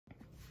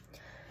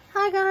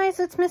Hi guys,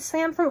 it's Miss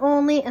Sam from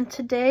Only, and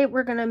today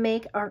we're going to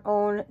make our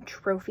own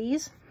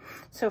trophies.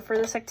 So for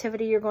this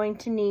activity, you're going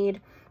to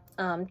need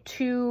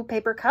 2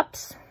 paper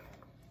cups.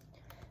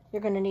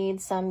 You're going to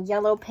need some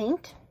yellow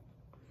paint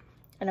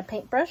and a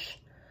paintbrush.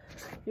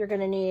 You're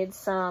going to need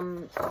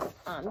some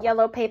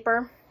yellow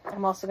paper.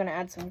 I'm also going to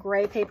add some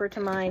gray paper to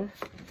mine.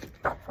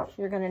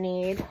 You're going to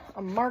need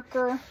a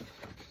marker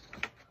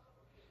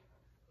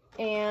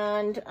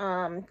and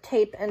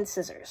tape and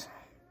scissors.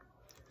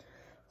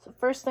 So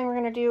first thing we're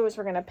going to do is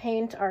we're going to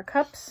paint our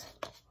cups.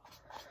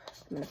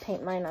 I'm going to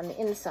paint mine on the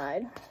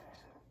inside.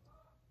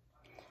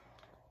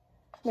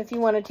 And if you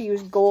wanted to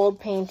use gold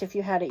paint, if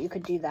you had it, you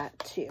could do that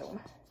too.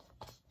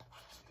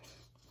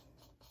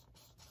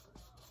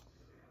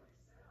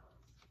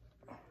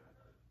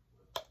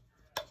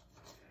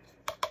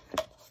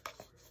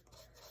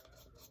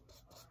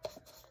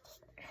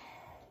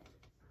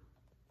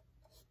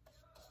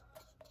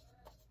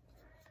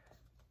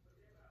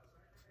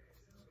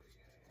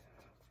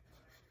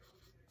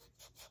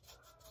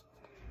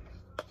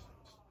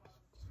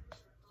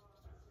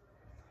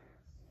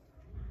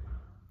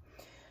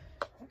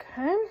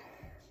 Okay,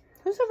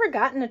 who's ever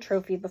gotten a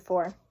trophy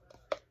before?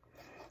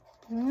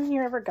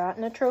 You ever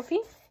gotten a trophy?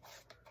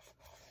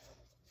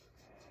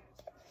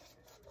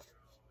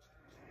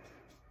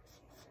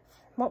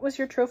 What was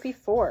your trophy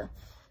for?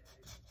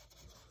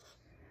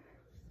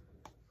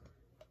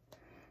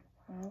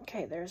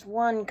 Okay, there's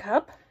one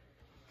cup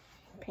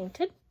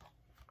painted.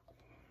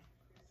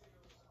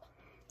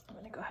 I'm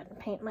going to go ahead and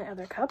paint my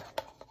other cup.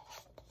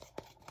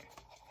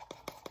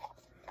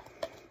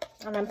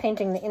 And I'm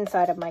painting the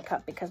inside of my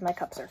cup because my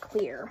cups are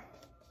clear.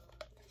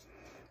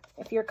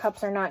 If your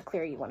cups are not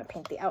clear, you want to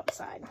paint the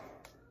outside.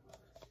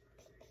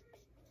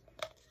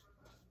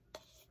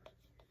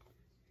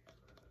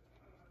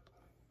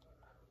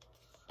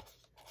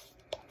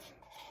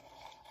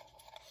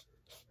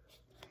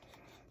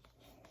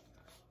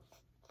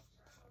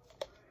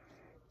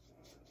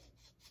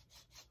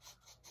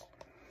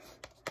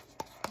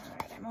 All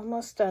right, I'm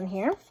almost done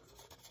here.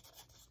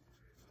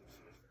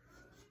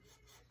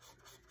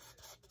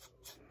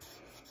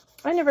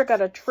 I never got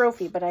a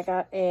trophy, but I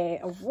got an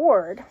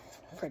award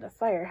for the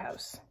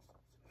firehouse.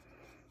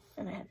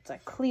 And it's a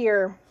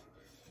clear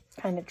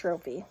kind of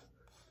trophy.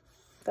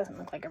 Doesn't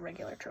look like a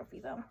regular trophy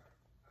though.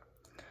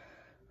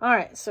 All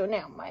right, so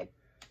now my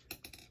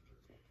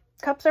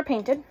cups are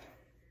painted.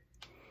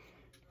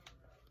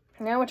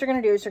 Now what you're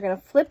gonna do is you're gonna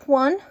flip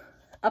one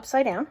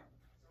upside down.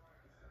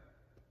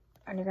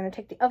 And you're gonna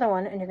take the other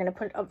one and you're gonna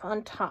put it up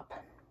on top.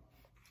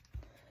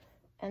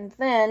 And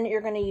then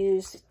you're gonna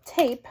use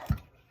tape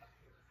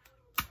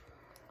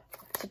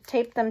to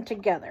tape them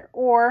together,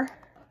 so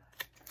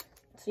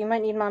you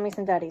might need mommy's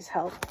and daddy's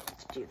help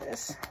to do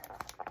this.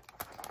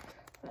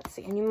 Let's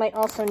see, and you might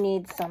also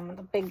need some of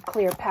the big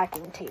clear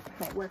packing tape,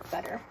 might work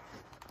better.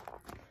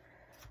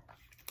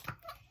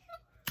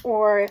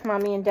 Or if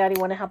mommy and daddy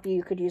want to help you,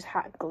 you could use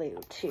hot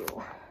glue too.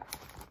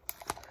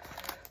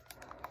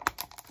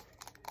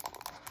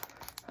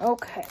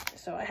 Okay,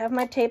 so I have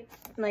my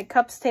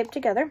cups taped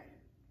together.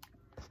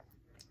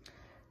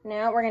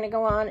 Now we're going to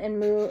go on and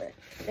move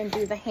and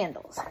do the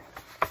handles.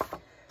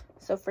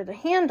 So for the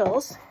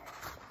handles,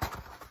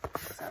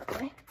 I'm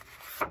going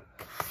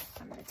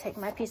to take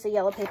my piece of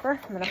yellow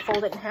paper, I'm going to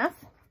fold it in half.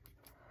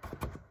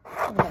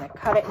 I'm going to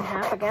cut it in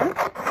half again.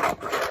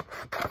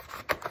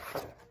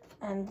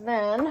 And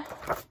then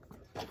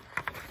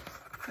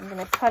I'm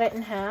going to cut it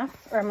in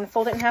half, or I'm going to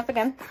fold it in half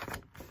again.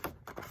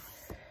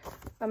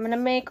 I'm going to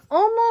make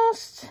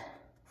almost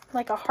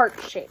like a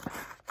heart shape.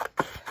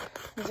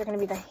 These are going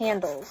to be the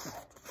handles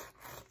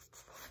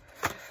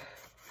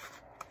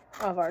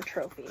of our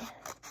trophy.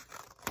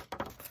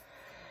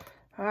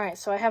 All right,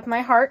 so I have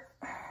my heart.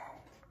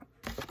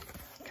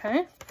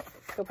 Okay,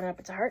 open it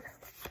up, it's a heart.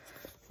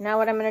 Now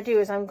what I'm going to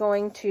do is I'm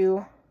going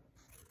to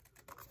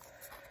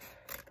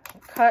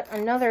cut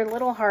another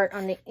little heart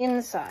on the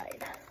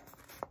inside,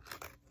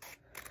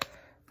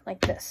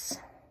 like this.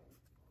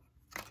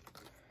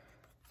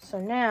 So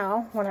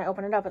now, when I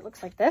open it up, it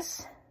looks like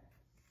this.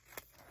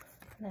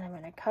 And then I'm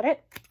going to cut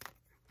it.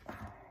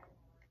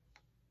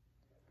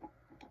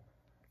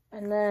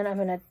 And then I'm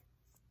going to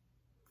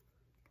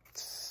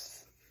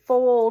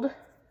fold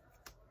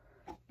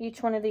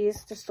each one of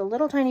these just a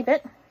little tiny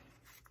bit.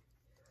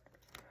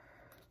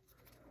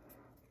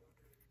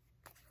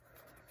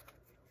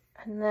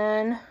 And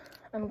then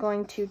I'm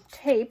going to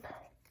tape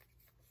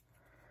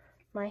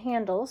my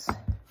handles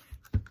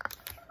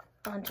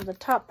onto the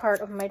top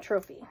part of my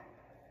trophy. So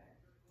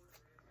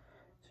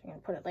I'm going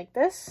to put it like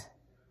this.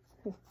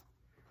 I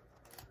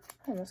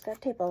almost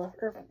got tape all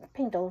over, or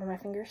paint all over my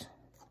fingers.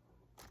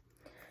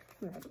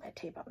 I'm going to put my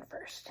tape on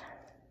first.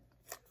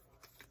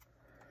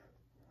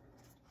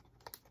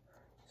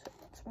 So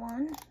that's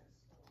one.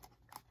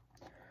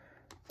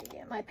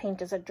 Yeah, my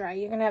paint isn't dry.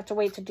 You're going to have to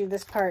wait to do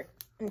this part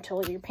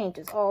until your paint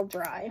is all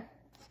dry.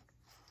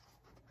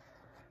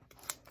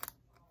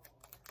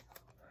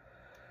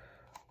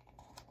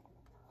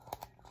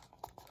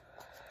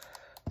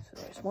 So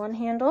there's one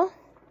handle.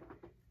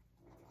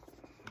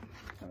 I'm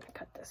going to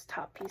cut this this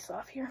top piece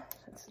off here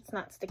since it's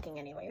not sticking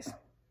anyways.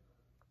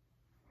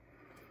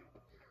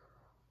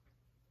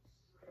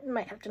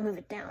 Might have to move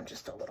it down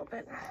just a little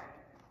bit.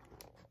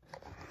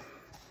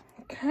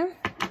 Okay.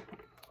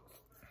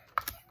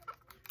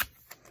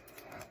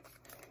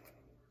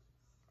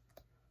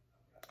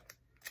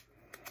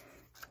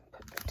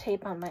 Put the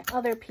tape on my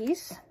other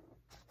piece.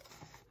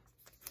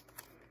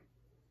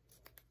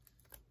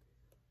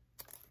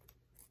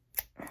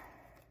 I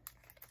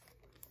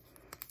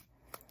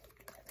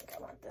think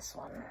I want this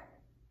one.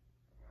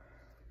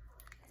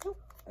 Oh,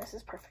 this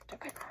is perfect.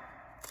 Okay.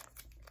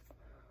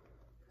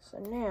 So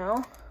now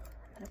I'm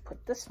going to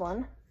put this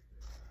one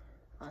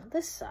on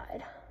this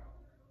side.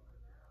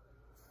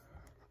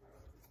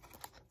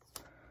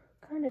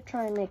 Kind of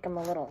try and make them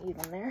a little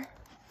even there.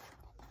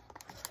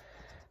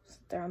 So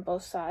they're on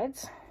both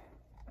sides.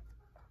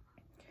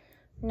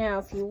 Now,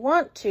 if you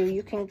want to,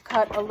 you can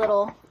cut a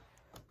little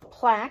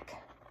plaque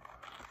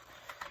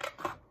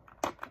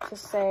to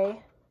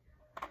say,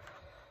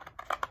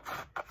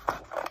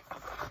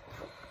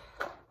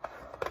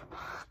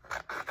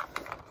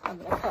 I'm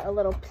going to cut a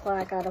little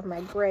plaque out of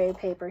my gray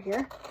paper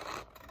here.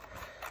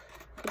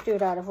 You could do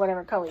it out of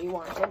whatever color you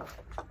wanted.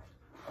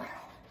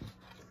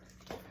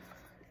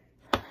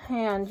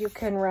 And you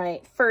can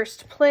write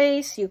first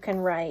place, you can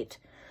write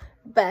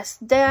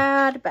best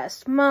dad,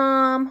 best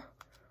mom,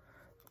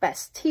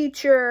 best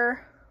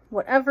teacher,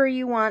 whatever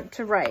you want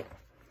to write.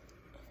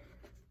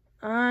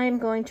 I'm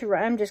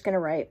just going to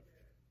write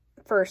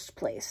first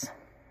place.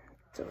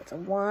 So it's a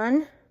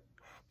 1.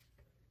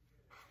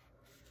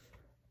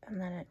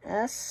 And then an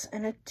S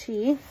and a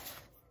T,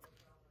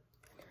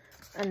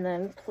 and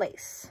then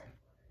place.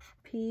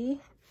 P-L-A-C-E,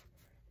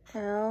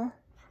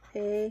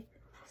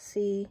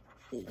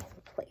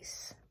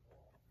 place.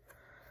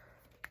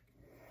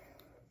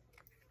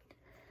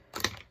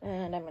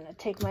 And I'm going to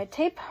take my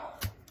tape.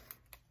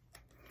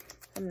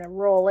 I'm going to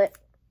roll it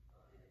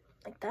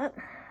like that.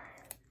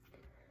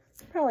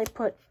 Probably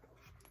put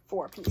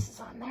 4 pieces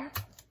on there.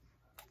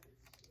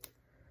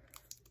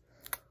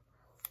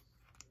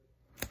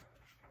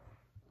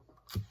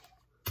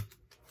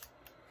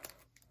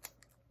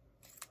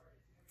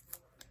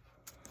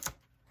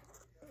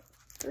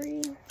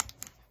 Three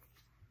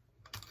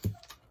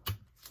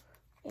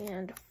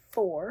and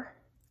 4.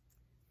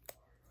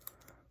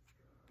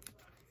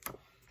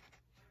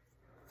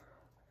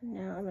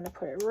 Now I'm going to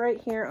put it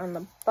right here on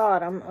the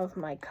bottom of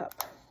my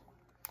cup.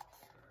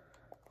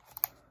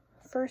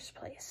 First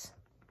place.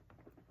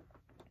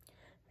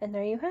 And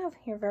there you have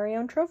your very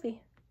own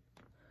trophy.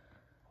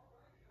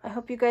 I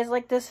hope you guys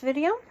liked this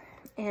video,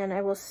 and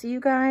I will see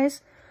you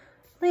guys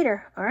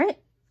later. All right,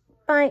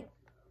 bye.